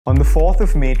On the 4th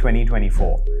of May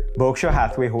 2024, Berkshire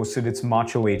Hathaway hosted its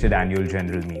much-awaited annual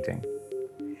general meeting.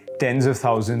 Tens of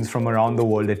thousands from around the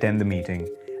world attend the meeting,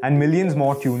 and millions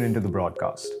more tune into the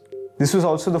broadcast. This was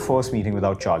also the first meeting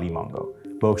without Charlie Munger,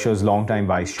 Berkshire's longtime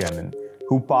vice chairman,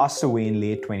 who passed away in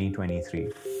late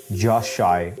 2023, just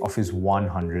shy of his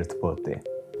 100th birthday.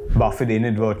 Buffett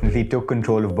inadvertently took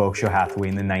control of Berkshire Hathaway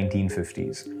in the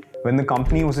 1950s, when the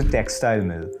company was a textile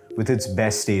mill with its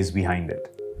best days behind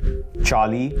it.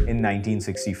 Charlie, in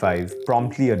 1965,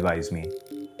 promptly advised me,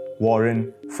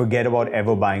 "Warren, forget about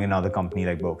ever buying another company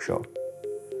like Berkshire.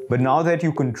 But now that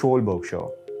you control Berkshire,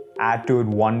 add to it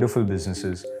wonderful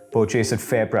businesses, purchase at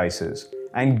fair prices,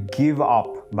 and give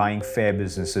up buying fair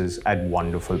businesses at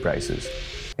wonderful prices.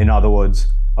 In other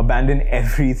words, abandon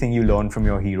everything you learned from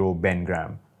your hero, Ben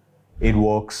Graham. It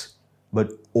works, but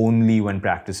only when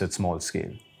practiced at small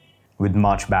scale." With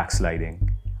much backsliding,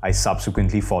 I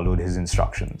subsequently followed his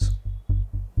instructions.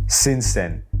 Since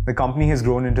then, the company has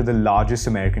grown into the largest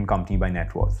American company by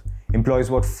net worth, employs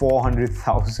about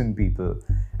 400,000 people,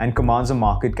 and commands a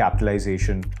market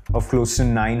capitalization of close to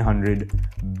 $900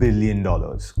 billion.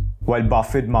 While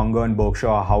Buffett, Munger, and Berkshire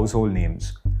are household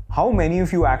names, how many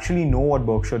of you actually know what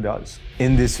Berkshire does?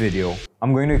 In this video,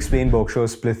 I'm going to explain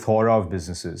Berkshire's plethora of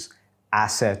businesses,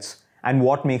 assets, and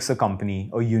what makes a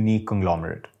company a unique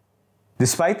conglomerate.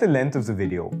 Despite the length of the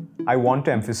video, I want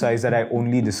to emphasize that I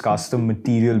only discuss the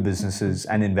material businesses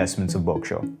and investments of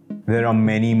Berkshire. There are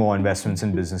many more investments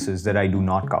and businesses that I do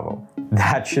not cover.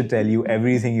 That should tell you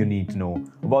everything you need to know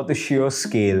about the sheer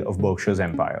scale of Berkshire's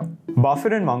empire.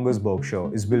 Buffett and Munger's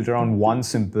Berkshire is built around one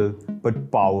simple but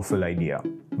powerful idea.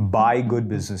 Buy good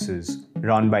businesses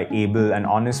run by able and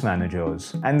honest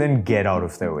managers and then get out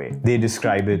of their way. They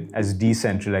describe it as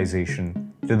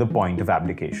decentralization to the point of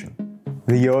abdication.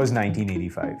 The year is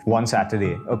 1985. One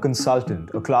Saturday, a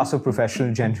consultant, a class of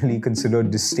professional generally considered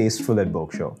distasteful at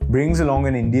Berkshire, brings along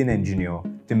an Indian engineer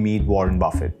to meet Warren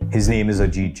Buffett. His name is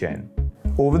Ajit Jain.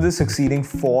 Over the succeeding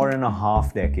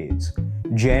 4.5 decades,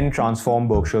 Jain transformed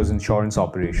Berkshire's insurance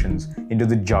operations into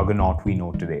the juggernaut we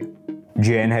know today.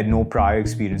 Jain had no prior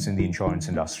experience in the insurance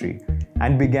industry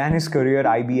and began his career at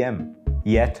IBM.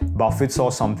 Yet, Buffett saw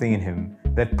something in him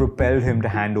that propelled him to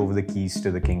hand over the keys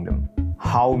to the kingdom.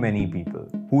 How many people,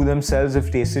 who themselves have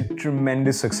tasted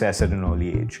tremendous success at an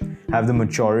early age, have the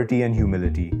maturity and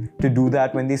humility to do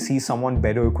that when they see someone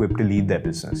better equipped to lead their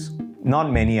business?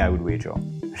 Not many, I would wager.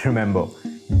 Remember,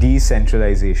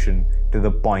 decentralization to the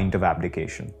point of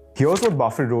abdication. Here's what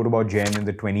Buffett wrote about Jain in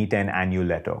the 2010 annual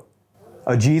letter.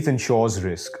 Ajit ensures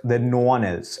risk that no one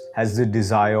else has the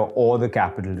desire or the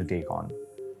capital to take on.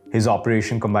 His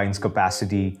operation combines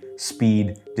capacity,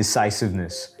 speed,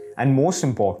 decisiveness, and most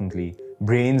importantly,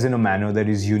 brains in a manner that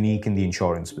is unique in the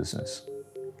insurance business.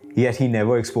 Yet he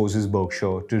never exposes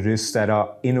Berkshire to risks that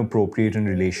are inappropriate in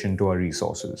relation to our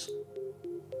resources.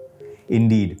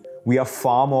 Indeed, we are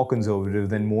far more conservative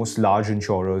than most large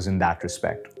insurers in that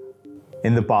respect.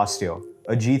 In the past year,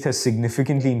 Ajit has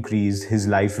significantly increased his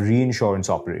life reinsurance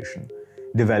operation,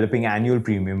 developing annual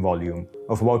premium volume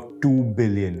of about $2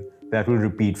 billion that will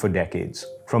repeat for decades.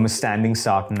 From a standing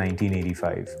start in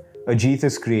 1985, Ajit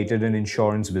has created an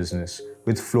insurance business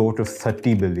with float of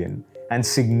 $30 billion and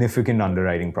significant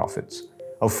underwriting profits,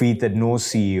 a feat that no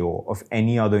CEO of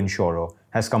any other insurer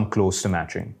has come close to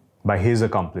matching. By his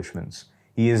accomplishments,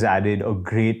 he has added a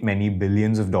great many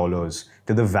billions of dollars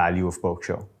to the value of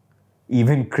Berkshire.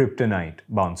 Even kryptonite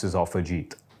bounces off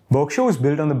Ajit. Berkshire was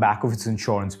built on the back of its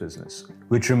insurance business,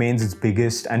 which remains its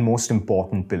biggest and most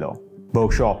important pillar.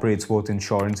 Berkshire operates both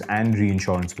insurance and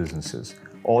reinsurance businesses,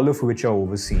 all of which are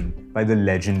overseen by the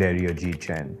legendary Ajit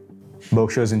Jain.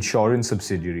 Berkshire's insurance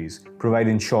subsidiaries provide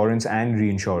insurance and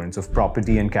reinsurance of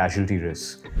property and casualty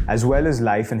risks, as well as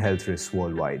life and health risks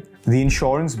worldwide. The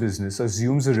insurance business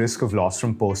assumes the risk of loss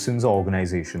from persons or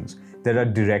organizations that are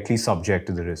directly subject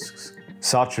to the risks.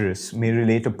 Such risks may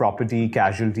relate to property,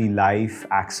 casualty, life,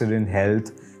 accident,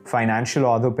 health, financial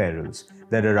or other perils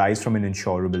that arise from an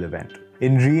insurable event.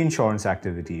 In reinsurance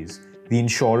activities, the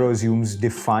insurer assumes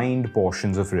defined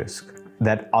portions of risk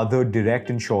that other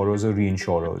direct insurers or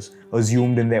reinsurers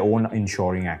assumed in their own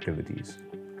insuring activities.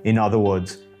 In other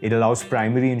words, it allows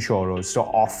primary insurers to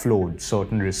offload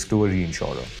certain risks to a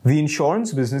reinsurer. The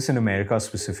insurance business in America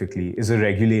specifically is a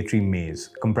regulatory maze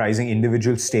comprising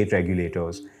individual state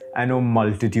regulators and a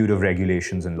multitude of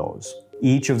regulations and laws.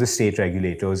 Each of the state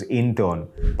regulators, in turn,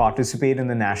 participate in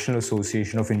the National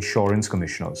Association of Insurance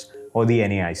Commissioners, or the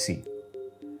NAIC.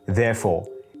 Therefore,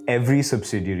 every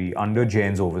subsidiary under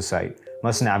Jain's oversight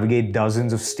must navigate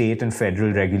dozens of state and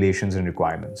federal regulations and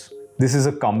requirements. This is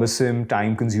a cumbersome,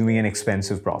 time-consuming and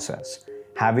expensive process,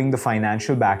 having the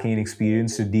financial backing and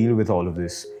experience to deal with all of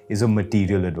this is a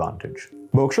material advantage.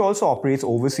 Berkshire also operates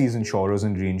overseas insurers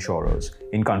and reinsurers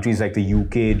in countries like the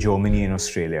UK, Germany, and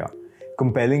Australia,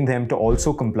 compelling them to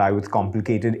also comply with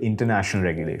complicated international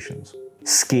regulations.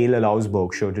 Scale allows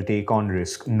Berkshire to take on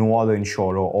risk no other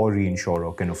insurer or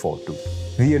reinsurer can afford to.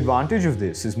 The advantage of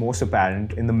this is most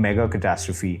apparent in the mega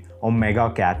catastrophe or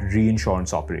mega cat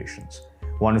reinsurance operations,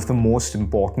 one of the most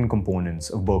important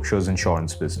components of Berkshire's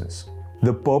insurance business.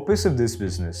 The purpose of this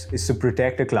business is to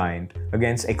protect a client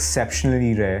against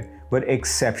exceptionally rare but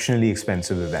exceptionally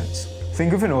expensive events.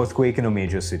 Think of an earthquake in a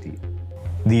major city.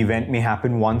 The event may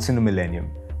happen once in a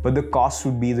millennium, but the cost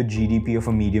would be the GDP of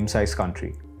a medium-sized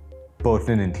country.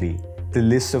 Pertinently, the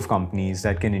list of companies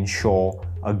that can insure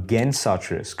against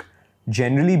such risk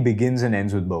generally begins and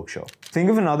ends with Berkshire. Think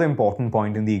of another important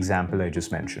point in the example I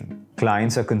just mentioned.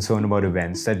 Clients are concerned about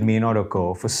events that may not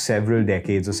occur for several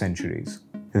decades or centuries.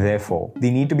 Therefore,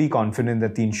 they need to be confident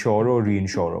that the insurer or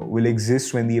reinsurer will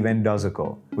exist when the event does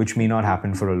occur, which may not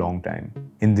happen for a long time.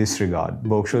 In this regard,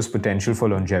 Berkshire's potential for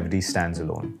longevity stands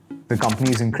alone. The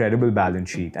company's incredible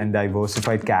balance sheet and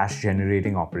diversified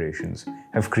cash-generating operations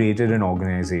have created an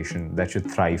organization that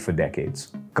should thrive for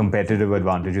decades. Competitive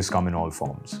advantages come in all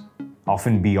forms,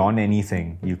 often beyond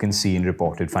anything you can see in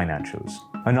reported financials.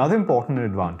 Another important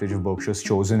advantage of Berkshire's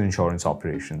chosen insurance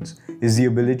operations is the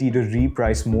ability to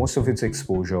reprice most of its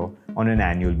exposure on an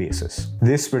annual basis.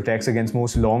 This protects against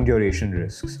most long-duration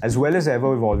risks, as well as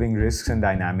ever-evolving risks and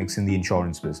dynamics in the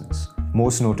insurance business,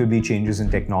 most notably changes in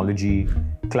technology,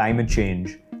 climate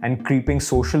change, and creeping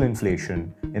social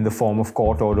inflation in the form of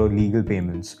court-ordered legal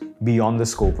payments beyond the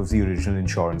scope of the original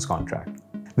insurance contract.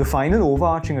 The final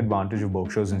overarching advantage of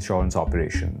Berkshire's insurance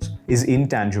operations is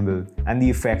intangible and the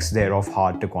effects thereof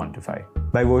hard to quantify.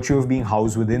 By virtue of being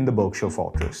housed within the Berkshire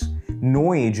fortress,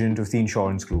 no agent of the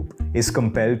insurance group is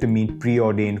compelled to meet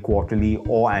preordained quarterly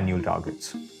or annual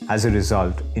targets. As a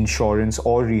result, insurance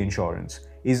or reinsurance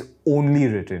is only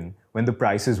written when the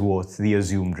price is worth the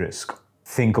assumed risk.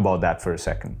 Think about that for a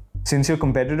second. Since your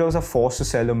competitors are forced to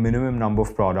sell a minimum number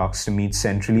of products to meet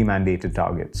centrally mandated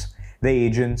targets, their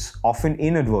agents, often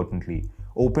inadvertently,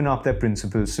 open up their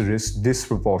principals to risk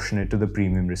disproportionate to the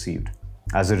premium received.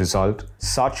 As a result,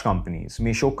 such companies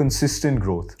may show consistent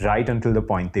growth right until the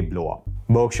point they blow up.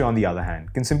 Berkshire, on the other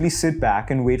hand, can simply sit back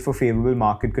and wait for favorable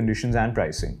market conditions and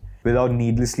pricing, without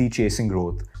needlessly chasing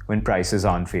growth when prices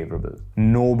are unfavorable.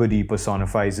 Nobody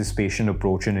personifies this patient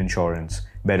approach in insurance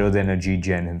better than Ajit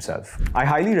Jain himself. I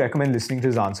highly recommend listening to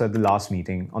his answer at the last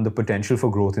meeting on the potential for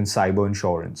growth in cyber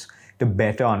insurance to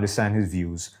better understand his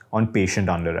views on patient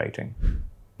underwriting.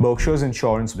 Berkshire's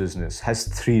insurance business has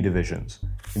three divisions: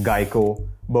 Geico,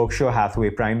 Berkshire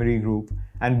Hathaway Primary Group,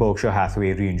 and Berkshire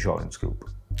Hathaway Reinsurance Group.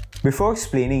 Before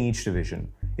explaining each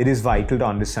division, it is vital to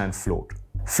understand float.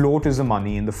 Float is the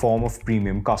money in the form of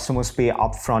premium customers pay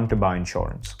upfront to buy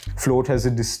insurance. Float has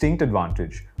a distinct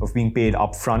advantage of being paid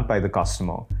upfront by the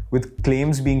customer, with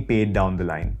claims being paid down the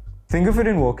line. Think of it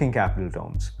in working capital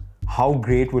terms. How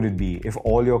great would it be if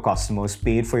all your customers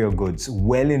paid for your goods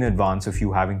well in advance of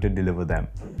you having to deliver them,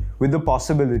 with the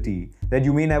possibility that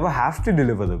you may never have to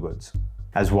deliver the goods?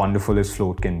 As wonderful as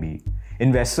float can be,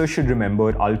 investors should remember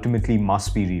it ultimately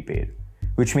must be repaid,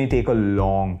 which may take a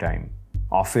long time.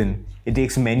 Often, it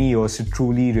takes many years to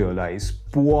truly realize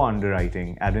poor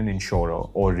underwriting at an insurer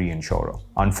or reinsurer.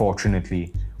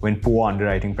 Unfortunately, when poor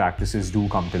underwriting practices do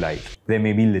come to light, there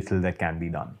may be little that can be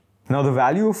done. Now, the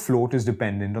value of float is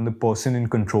dependent on the person in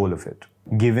control of it.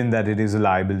 Given that it is a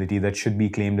liability that should be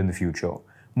claimed in the future,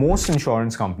 most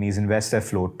insurance companies invest their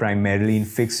float primarily in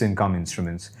fixed income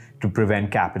instruments to prevent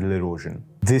capital erosion.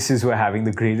 This is where having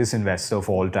the greatest investor of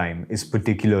all time is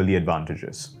particularly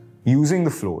advantageous. Using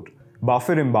the float,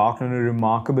 Buffett embarked on a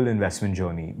remarkable investment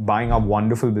journey, buying up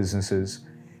wonderful businesses,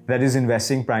 that is,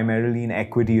 investing primarily in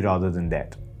equity rather than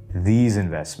debt. These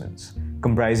investments,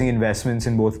 comprising investments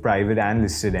in both private and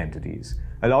listed entities,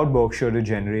 allowed Berkshire to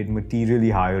generate materially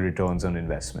higher returns on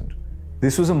investment.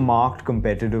 This was a marked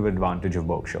competitive advantage of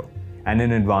Berkshire, and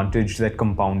an advantage that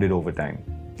compounded over time.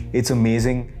 It's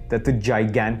amazing that the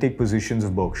gigantic positions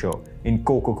of Berkshire in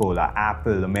Coca-Cola,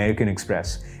 Apple, American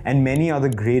Express, and many other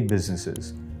great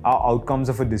businesses are outcomes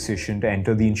of a decision to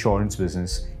enter the insurance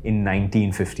business in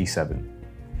 1957.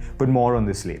 But more on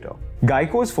this later.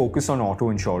 Geico is focused on auto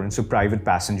insurance to private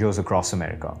passengers across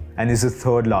America and is the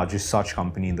third largest such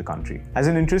company in the country. As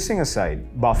an interesting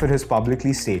aside, Buffett has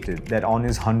publicly stated that on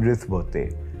his 100th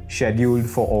birthday, scheduled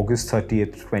for August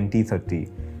 30th, 2030,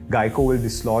 Geico will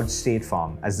dislodge State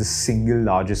Farm as the single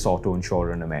largest auto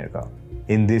insurer in America.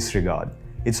 In this regard,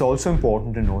 it's also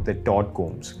important to note that Todd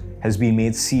Combs has been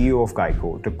made CEO of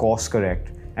Geico to course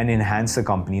correct and enhance the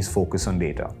company's focus on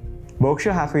data.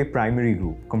 Berkshire Hathaway Primary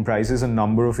Group comprises a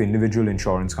number of individual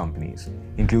insurance companies,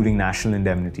 including National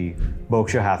Indemnity,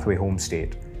 Berkshire Hathaway Home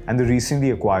State, and the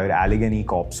recently acquired Allegheny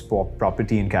Corp's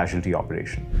property and casualty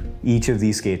operation. Each of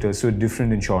these caters to a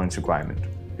different insurance requirement,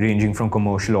 ranging from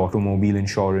commercial automobile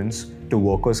insurance to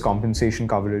workers' compensation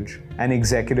coverage, and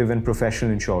executive and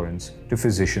professional insurance to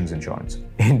physicians' insurance.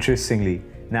 Interestingly,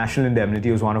 National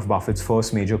Indemnity was one of Buffett's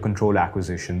first major control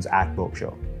acquisitions at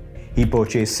Berkshire. He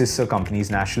purchased sister companies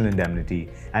National Indemnity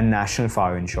and National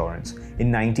Fire Insurance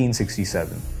in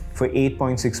 1967 for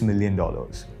 $8.6 million,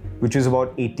 which is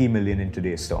about $80 million in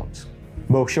today's terms.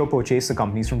 Berkshire purchased the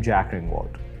companies from Jack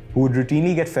Ringwald, who would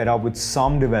routinely get fed up with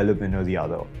some development or the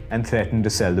other and threaten to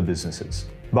sell the businesses.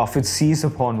 Buffett seized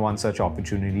upon one such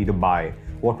opportunity to buy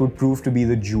what would prove to be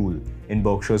the jewel in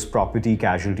Berkshire's property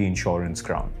casualty insurance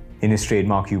crown. In his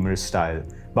trademark humorous style,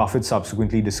 Buffett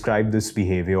subsequently described this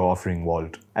behavior of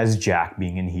Ringwald as Jack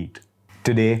being in heat.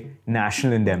 Today,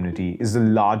 National Indemnity is the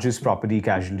largest property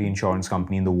casualty insurance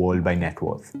company in the world by net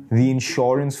worth. The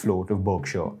insurance float of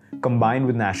Berkshire, combined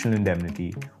with National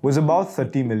Indemnity, was about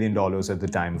 $30 million at the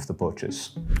time of the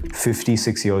purchase.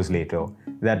 56 years later,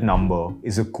 that number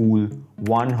is a cool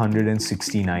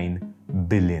 $169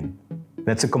 billion.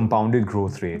 That's a compounded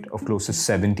growth rate of close to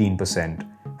 17%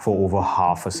 for over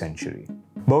half a century.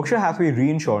 Berkshire Hathaway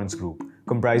Reinsurance Group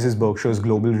comprises Berkshire's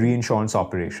global reinsurance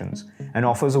operations and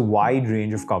offers a wide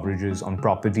range of coverages on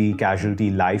property,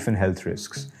 casualty, life and health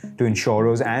risks to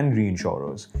insurers and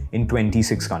reinsurers in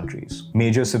 26 countries.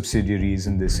 Major subsidiaries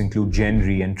in this include Gen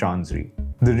Re and Trans Re.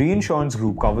 The reinsurance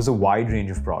group covers a wide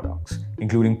range of products,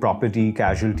 including property,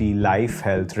 casualty, life,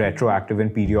 health, retroactive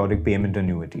and periodic payment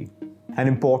annuity. An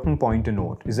important point to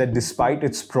note is that despite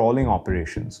its sprawling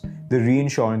operations, the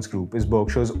reinsurance group is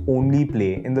Berkshire's only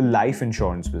play in the life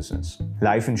insurance business.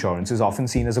 Life insurance is often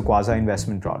seen as a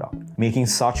quasi-investment product, making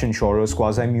such insurers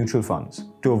quasi-mutual funds.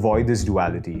 To avoid this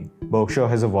duality, Berkshire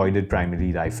has avoided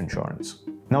primary life insurance.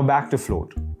 Now back to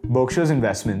float. Berkshire's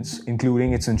investments,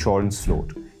 including its insurance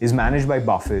float, is managed by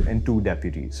Buffett and two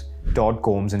deputies, Todd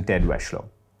Combs and Ted Weschler.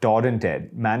 Todd and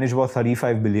Ted manage about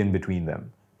 $35 billion between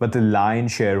them, but the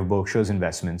lion's share of Berkshire's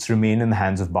investments remain in the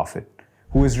hands of Buffett,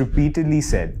 who has repeatedly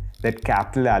said that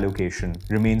capital allocation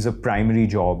remains a primary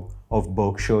job of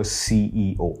Berkshire's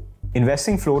CEO.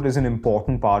 Investing float is an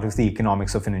important part of the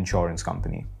economics of an insurance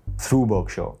company. Through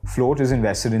Berkshire, float is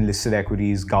invested in listed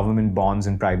equities, government bonds,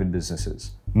 and private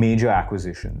businesses. Major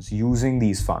acquisitions using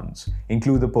these funds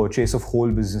include the purchase of whole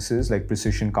businesses like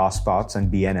Precision Castparts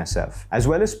and BNSF, as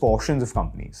well as portions of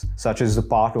companies, such as the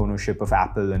part ownership of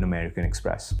Apple and American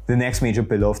Express. The next major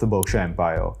pillar of the Berkshire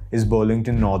Empire is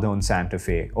Burlington Northern Santa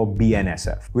Fe, or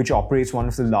BNSF, which operates one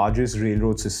of the largest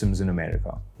railroad systems in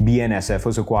America. BNSF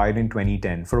was acquired in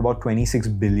 2010 for about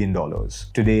 $26 billion.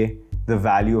 Today, the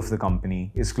value of the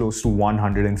company is close to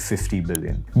 $150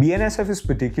 billion. BNSF is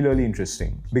particularly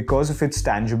interesting because of its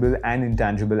tangible and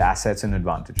intangible assets and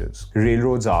advantages.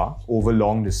 Railroads are, over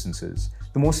long distances,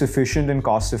 the most efficient and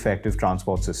cost-effective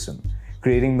transport system,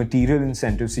 creating material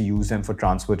incentives to use them for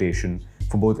transportation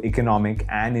for both economic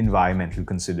and environmental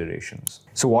considerations.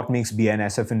 So what makes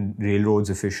BNSF and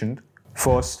railroads efficient?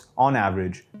 First, on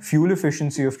average, fuel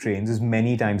efficiency of trains is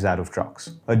many times that of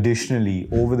trucks. Additionally,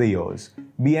 over the years,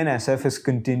 BNSF has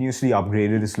continuously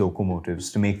upgraded its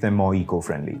locomotives to make them more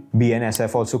eco-friendly.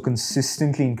 BNSF also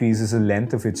consistently increases the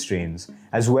length of its trains,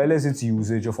 as well as its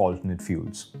usage of alternate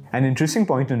fuels. An interesting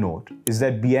point to note is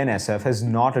that BNSF has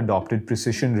not adopted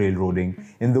precision railroading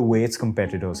in the way its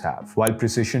competitors have. While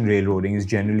precision railroading is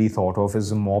generally thought of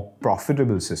as a more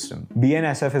profitable system,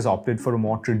 BNSF has opted for a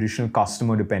more traditional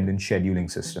customer-dependent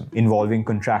scheduling system, involving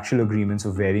contractual agreements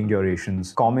of varying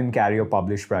durations, common carrier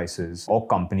published prices, or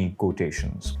company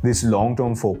quotations. This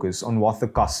long-term focus on what the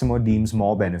customer deems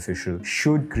more beneficial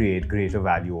should create greater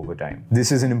value over time.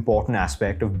 This is an important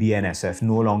aspect of BNSF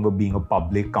no longer being a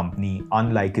public company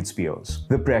unlike its peers.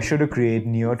 The pressure to create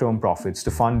near-term profits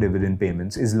to fund dividend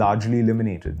payments is largely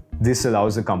eliminated. This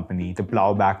allows the company to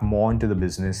plow back more into the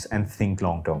business and think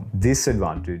long-term. This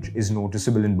advantage is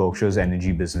noticeable in Berkshire's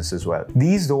energy business as well.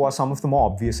 These, though, are some of the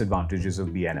more obvious advantages of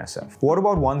BNSF. What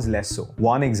about ones less so?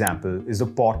 One example is the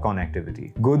port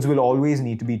connectivity. Goods will always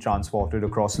need to be transported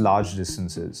across large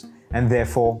distances, and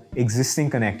therefore, existing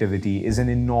connectivity is an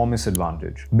enormous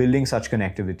advantage. Building such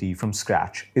connectivity from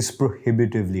scratch is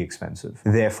prohibitively expensive.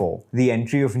 Therefore, the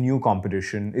entry of new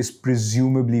competition is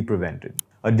presumably prevented.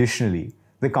 Additionally,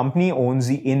 the company owns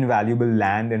the invaluable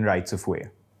land and rights of way.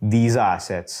 These are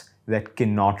assets that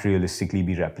cannot realistically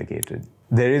be replicated.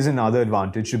 There is another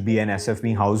advantage to BNSF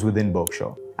being housed within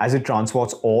Berkshire. As it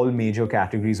transports all major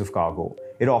categories of cargo,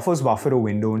 it offers Buffett a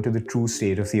window into the true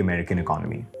state of the American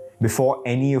economy, before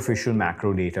any official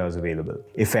macro data is available.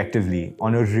 Effectively,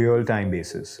 on a real-time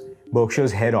basis,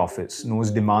 Berkshire's head office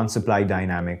knows demand-supply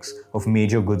dynamics of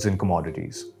major goods and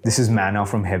commodities. This is manna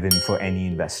from heaven for any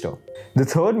investor. The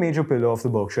third major pillar of the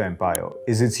Berkshire empire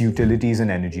is its utilities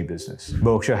and energy business,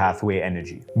 Berkshire Hathaway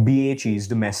Energy. BHE's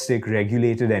domestic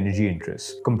regulated energy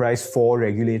interests comprise 4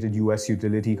 regulated US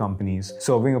utility companies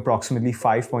serving approximately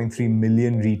 5.3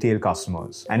 million retail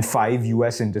customers and 5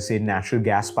 US interstate natural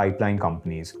gas pipeline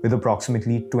companies with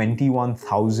approximately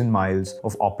 21,000 miles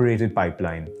of operated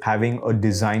pipeline having a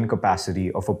design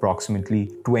capacity of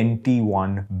approximately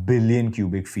 21 billion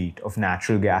cubic feet of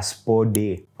natural gas per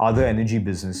day. Other energy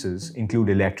businesses include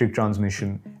electric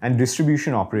transmission and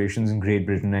distribution operations in Great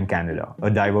Britain and Canada, a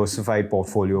diversified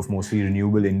portfolio of mostly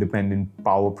renewable independent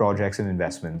power projects and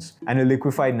investments, and a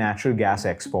liquefied natural gas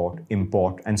export,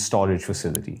 import, and storage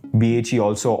facility. BHE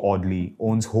also oddly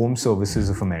owns Home Services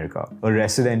of America, a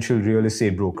residential real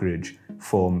estate brokerage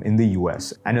firm in the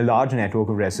US, and a large network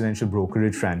of residential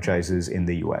brokerage franchises in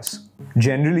the US.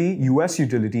 Generally, US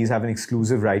utilities have an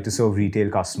exclusive right to serve retail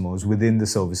customers within the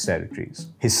service territories.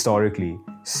 Historically,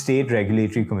 state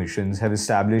regulatory commissions have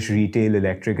established retail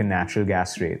electric and natural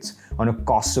gas rates on a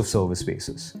cost of service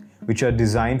basis, which are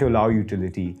designed to allow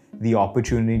utility the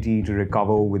opportunity to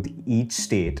recover with each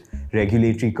state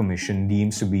regulatory commission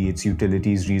deems to be its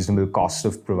utility's reasonable cost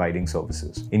of providing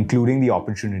services, including the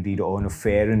opportunity to earn a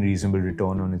fair and reasonable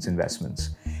return on its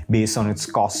investments based on its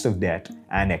cost of debt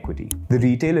and equity. The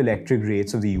retail electric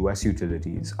rates of the US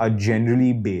utilities are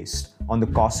generally based on the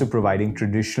cost of providing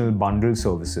traditional bundled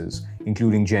services,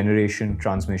 including generation,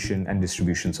 transmission, and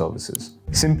distribution services.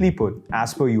 Simply put,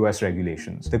 as per US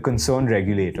regulations, the concerned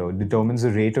regulator determines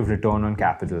the rate of return on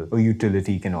capital a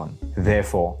utility can earn.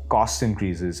 Therefore, cost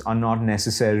increases are not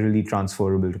necessarily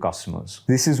transferable to customers.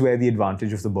 This is where the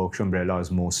advantage of the Berkshire umbrella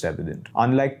is most evident.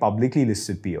 Unlike publicly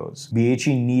listed peers,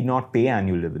 BHE need not pay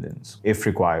annual dividends. If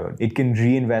required, it can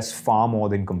reinvest far more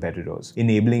than competitors,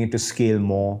 enabling it to scale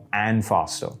more and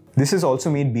faster. This has also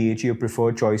made BHE a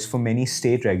preferred choice for many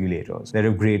state regulators that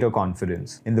have greater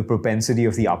confidence in the propensity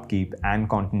of the upkeep and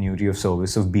continuity of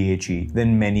service of BHE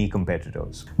than many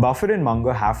competitors. Buffett and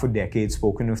Munger have for decades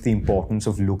spoken of the importance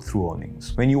of look-through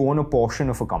earnings. When you own a portion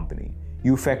of a company,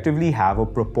 you effectively have a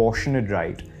proportionate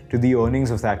right to the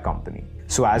earnings of that company.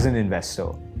 So as an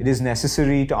investor, it is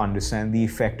necessary to understand the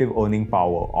effective earning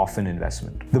power of an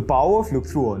investment. The power of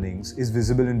look-through earnings is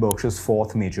visible in Berkshire's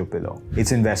fourth major pillar,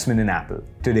 its investment in Apple.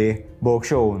 Today,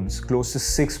 Berkshire owns close to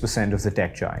 6% of the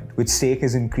tech giant, which stake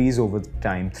has increased over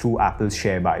time through Apple's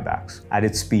share buybacks. At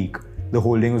its peak, the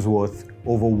holding was worth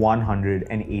over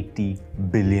 $180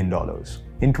 billion.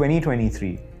 In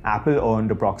 2023, Apple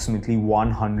earned approximately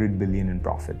 $100 billion in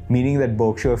profit, meaning that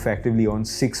Berkshire effectively earned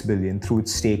 $6 billion through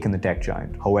its stake in the tech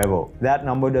giant. However, that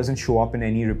number doesn't show up in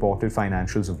any reported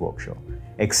financials of Berkshire,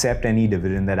 except any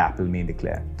dividend that Apple may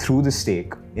declare. Through the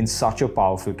stake in such a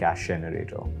powerful cash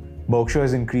generator, Berkshire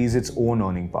has increased its own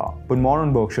earning power, but more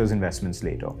on Berkshire's investments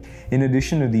later. In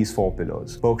addition to these 4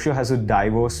 pillars, Berkshire has a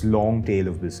diverse long tail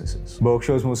of businesses.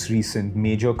 Berkshire's most recent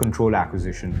major control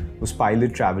acquisition was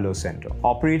Pilot Traveler Center.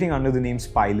 Operating under the names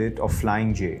Pilot or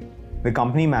Flying J, the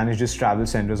company manages travel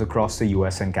centers across the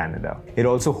US and Canada. It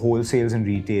also wholesales and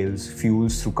retails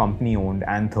fuels through company-owned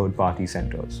and third-party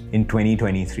centers. In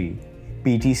 2023,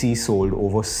 PTC sold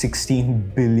over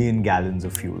 16 billion gallons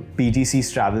of fuel.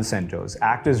 PTC's travel centers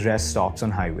act as rest stops on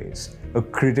highways, a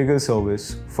critical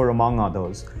service for, among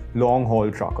others, long-haul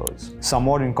truckers.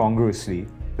 Somewhat incongruously,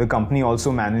 the company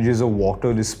also manages a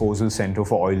water disposal center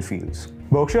for oil fields.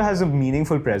 Berkshire has a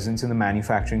meaningful presence in the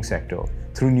manufacturing sector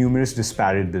through numerous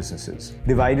disparate businesses,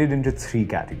 divided into 3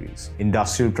 categories: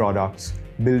 industrial products,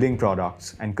 building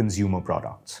products, and consumer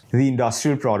products. The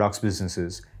industrial products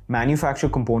businesses manufacture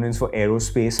components for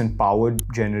aerospace and power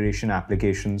generation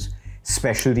applications,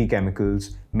 specialty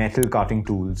chemicals, metal cutting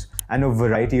tools, and a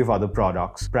variety of other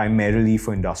products primarily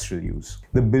for industrial use.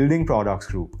 The Building Products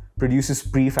Group produces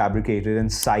prefabricated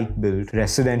and site-built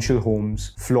residential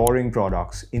homes, flooring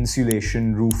products,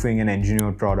 insulation, roofing and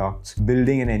engineered products,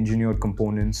 building and engineered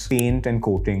components, paint and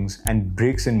coatings, and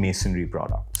bricks and masonry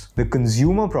products. The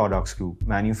Consumer Products Group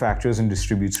manufactures and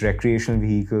distributes recreational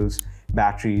vehicles,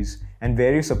 batteries, and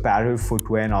various apparel,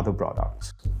 footwear, and other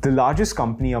products. The largest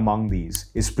company among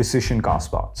these is Precision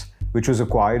Castparts, which was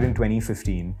acquired in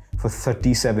 2015 for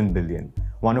 $37 billion,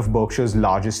 one of Berkshire's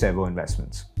largest ever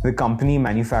investments. The company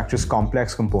manufactures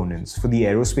complex components for the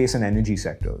aerospace and energy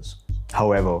sectors.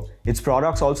 However, its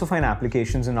products also find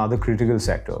applications in other critical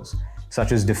sectors,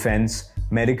 such as defense,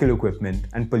 medical equipment,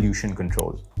 and pollution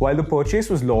control. While the purchase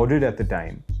was lauded at the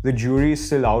time, the jury is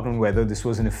still out on whether this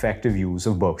was an effective use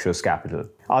of Berkshire's capital.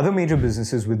 Other major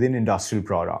businesses within industrial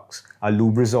products are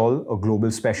Lubrizol, a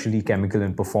global specialty chemical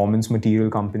and performance material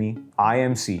company,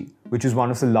 IMC, which is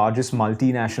one of the largest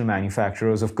multinational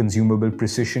manufacturers of consumable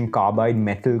precision carbide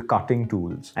metal cutting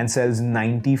tools and sells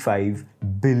 95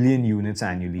 billion units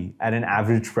annually at an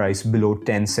average price below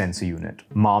 10 cents a unit.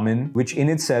 Marmin, which in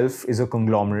itself is a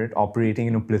conglomerate operating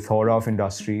in a plethora of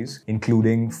industries,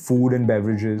 including food and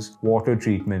beverages, water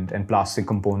treatment, and plastic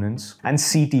components. And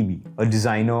CTB, a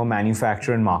designer,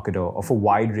 manufacturer, and marketer of a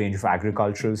wide range of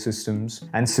agricultural systems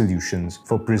and solutions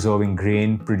for preserving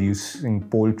grain, producing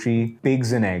poultry,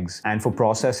 pigs, and eggs, and for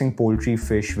processing poultry,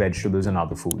 fish, vegetables, and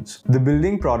other foods. The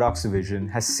building products division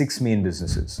has 6 main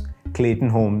businesses: Clayton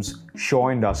Homes,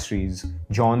 Shaw Industries,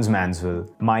 Johns Manville,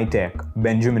 Mytech,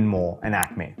 Benjamin Moore, and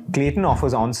Acme. Clayton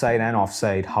offers on-site and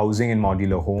off-site housing and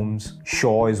modular homes.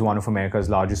 Shaw is one of America's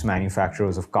largest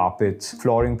manufacturers of carpets,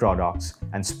 flooring products,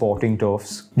 and sporting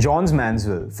turfs. Johns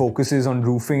Manville focuses on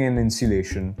roofing and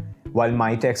insulation, while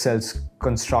Mytech sells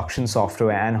construction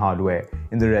software and hardware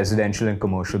in the residential and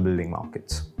commercial building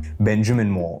markets. Benjamin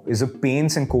Moore is a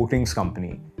paints and coatings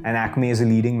company, and Acme is a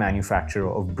leading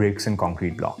manufacturer of bricks and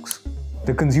concrete blocks.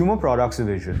 The Consumer Products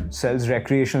Division sells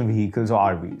recreational vehicles or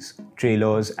RVs,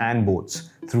 trailers, and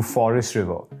boats through Forest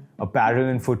River, apparel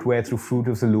and footwear through Fruit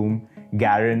of the Loom,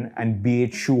 Garin, and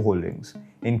BH Shoe Holdings,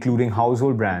 including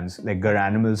household brands like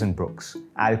Garanimals and Brooks,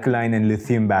 alkaline and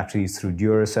lithium batteries through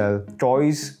Duracell,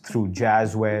 toys through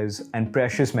Jazzwares, and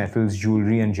precious metals,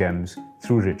 jewelry, and gems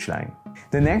through Richline.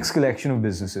 The next collection of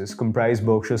businesses comprise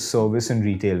Berkshire's service and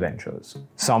retail ventures.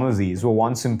 Some of these were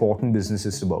once important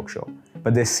businesses to Berkshire,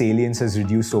 but their salience has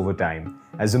reduced over time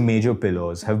as the major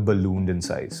pillars have ballooned in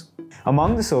size.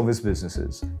 Among the service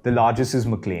businesses, the largest is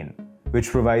McLean, which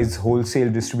provides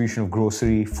wholesale distribution of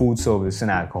grocery, food service,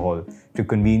 and alcohol to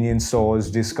convenience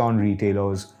stores, discount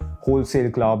retailers,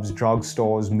 wholesale clubs, drug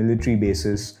stores, military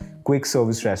bases, quick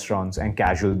service restaurants, and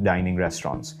casual dining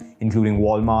restaurants, including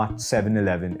Walmart,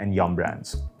 7-Eleven, and Yum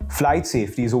Brands. Flight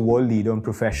Safety is a world leader in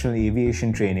professional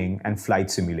aviation training and flight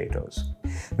simulators.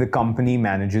 The company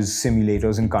manages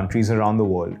simulators in countries around the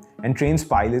world and trains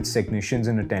pilots, technicians,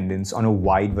 and attendants on a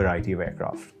wide variety of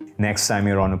aircraft. Next time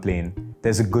you're on a plane,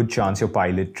 there's a good chance your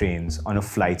pilot trains on a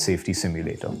flight safety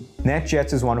simulator.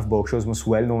 NetJets is one of Berkshire's most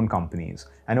well-known companies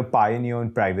and a pioneer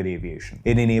in private aviation.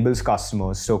 It enables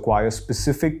customers to acquire a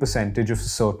specific percentage of a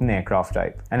certain aircraft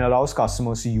type and allows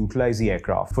customers to utilize the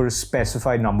aircraft for a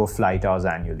specified number of flight hours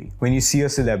annually. When you see a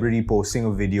celebrity posting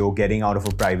a video getting out of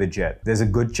a private jet, there's a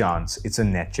good chance it's a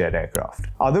NetJet aircraft.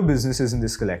 Other businesses in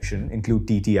this collection include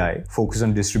TTI, focused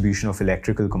on distribution of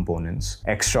electrical components,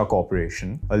 Extra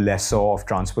Corporation, a lessor of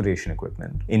transportation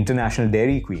equipment, International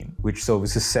Dairy Queen, which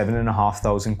services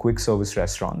 7,500 quick service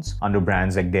restaurants under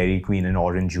brands like Dairy Queen and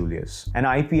Orange Julius, and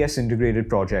IPS Integrated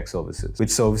Project Services, which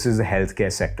services the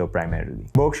healthcare sector primarily.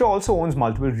 Berkshire also owns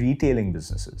multiple retailing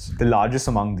businesses. The largest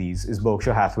among these is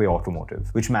Berkshire Hathaway Automotive,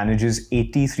 which manages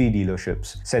 83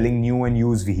 dealerships selling new and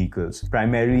used vehicles,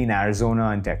 primarily in Arizona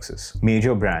and Texas.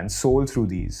 Major brands sold through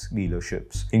these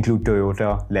dealerships include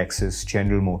Toyota, Lexus,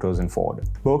 General Motors, and Ford.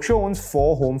 Berkshire owns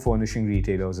 4 home furnishing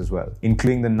retailers as well,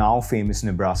 including the now famous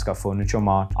Nebraska Furniture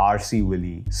Mart, R.C.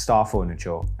 Willey, Star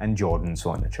Furniture, and Jordan's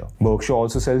Furniture. Berkshire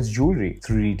also sells jewelry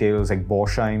through retailers like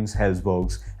Borsheims,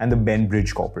 Helzbergs, and the Ben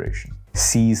Bridge Corporation.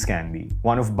 See's Candy,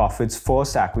 one of Buffett's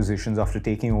first acquisitions after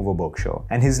taking over Berkshire,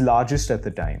 and his largest at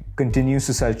the time, continues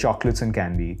to sell chocolates and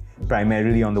candy,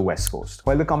 primarily on the West Coast.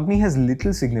 While the company has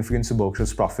little significance to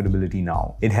Berkshire's profitability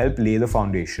now, it helped lay the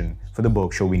foundation for the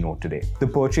Berkshire we know today. The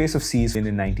purchase of See's in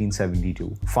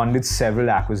 1972 funded several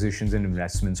acquisitions and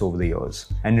investments over the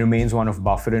years, and remains one of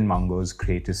Buffett and Munger's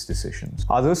greatest decisions.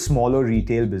 Other smaller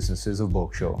retail businesses of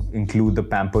Berkshire include the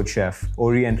Pampered Chef,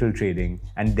 Oriental Trading,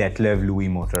 and Detlev Louis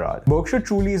Motorrad. Berkshire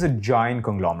truly is a giant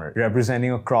conglomerate,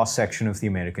 representing a cross-section of the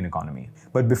American economy.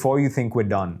 But before you think we're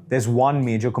done, there's one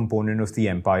major component of the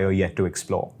empire yet to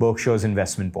explore: Berkshire's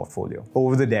investment portfolio.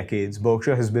 Over the decades,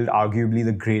 Berkshire has built arguably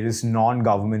the greatest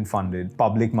non-government funded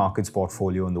public markets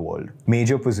portfolio in the world.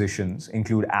 Major positions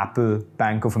include Apple,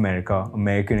 Bank of America,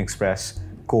 American Express,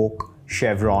 Coke,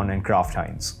 Chevron, and Kraft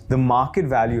Heinz. The market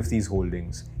value of these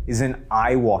holdings is an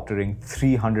eye-watering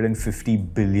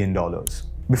 $350 billion.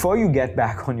 Before you get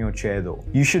back on your chair though,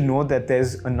 you should know that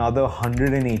there's another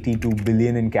 $182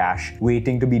 billion in cash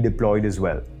waiting to be deployed as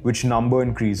well, which number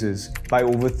increases by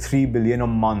over $3 billion a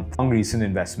month. Among recent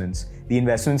investments The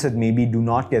investments that maybe do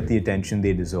not get the attention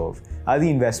they deserve are the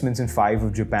investments in 5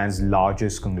 of Japan's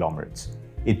largest conglomerates: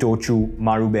 Itochu,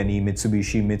 Marubeni,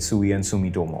 Mitsubishi, Mitsui, and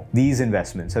Sumitomo. These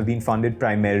investments have been funded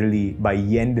primarily by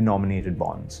yen-denominated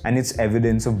bonds, and it's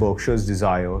evidence of Berkshire's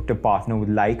desire to partner with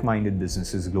like-minded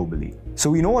businesses globally. So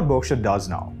we know what Berkshire does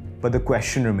now, but the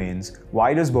question remains,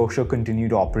 why does Berkshire continue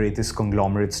to operate this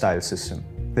conglomerate-style system?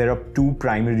 There are 2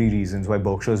 primary reasons why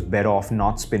Berkshire is better off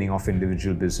not spinning off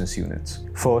individual business units.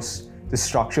 First, the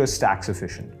structure is tax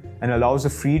efficient and allows a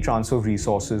free transfer of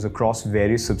resources across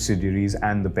various subsidiaries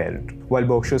and the parent. While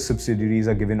Berkshire's subsidiaries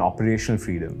are given operational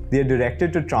freedom, they are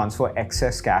directed to transfer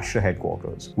excess cash to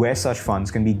headquarters, where such funds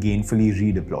can be gainfully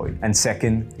redeployed. And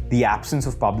second, the absence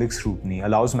of public scrutiny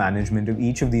allows management of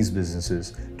each of these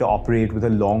businesses to operate with a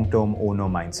long-term owner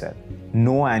mindset.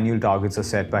 No annual targets are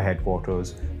set by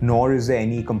headquarters, nor is there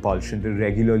any compulsion to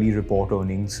regularly report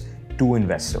earnings to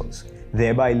investors,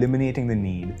 thereby eliminating the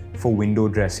need for window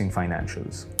dressing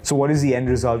financials. So what is the end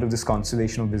result of this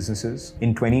constellation of businesses?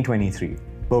 In 2023,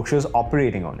 Berkshire's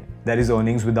operating earnings, that is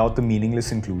earnings without the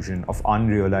meaningless inclusion of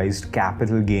unrealized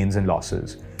capital gains and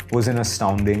losses, was an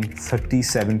astounding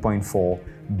 $37.4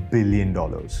 billion.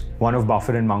 One of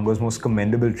Buffett and Munger's most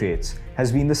commendable traits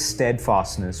has been the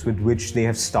steadfastness with which they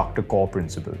have stuck to core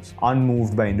principles,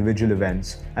 unmoved by individual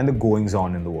events and the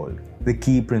goings-on in the world. The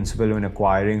key principle when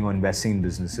acquiring or investing in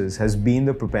businesses has been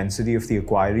the propensity of the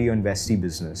acquiree or investee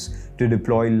business to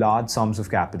deploy large sums of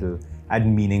capital at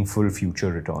meaningful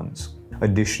future returns.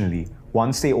 Additionally,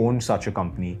 once they owned such a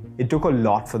company, it took a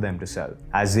lot for them to sell.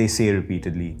 As they say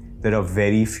repeatedly, there are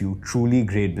very few truly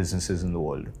great businesses in the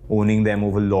world. Owning them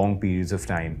over long periods of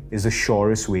time is the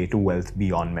surest way to wealth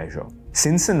beyond measure.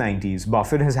 Since the 90s,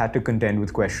 Buffett has had to contend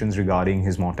with questions regarding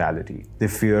his mortality. The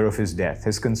fear of his death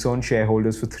has concerned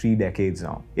shareholders for 3 decades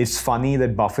now. It's funny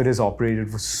that Buffett has operated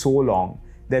for so long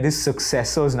that his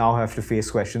successors now have to face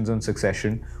questions on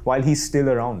succession while he's still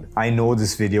around. I know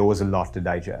this video was a lot to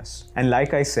digest. And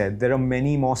like I said, there are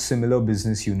many more similar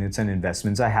business units and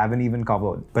investments I haven't even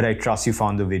covered. But I trust you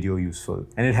found the video useful,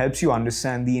 and it helps you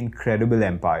understand the incredible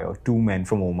empire 2 men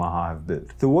from Omaha have built.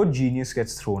 The word genius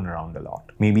gets thrown around a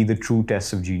lot. Maybe the true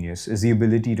test of genius is the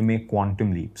ability to make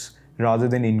quantum leaps rather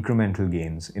than incremental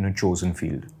gains in a chosen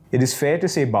field. It is fair to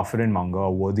say Buffett and Munger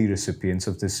are worthy recipients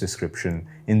of this description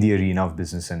in the arena of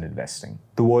business and investing.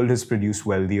 The world has produced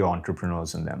wealthier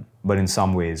entrepreneurs than them, but in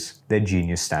some ways, their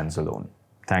genius stands alone.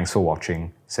 Thanks for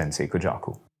watching Sensei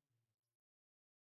Kojaku.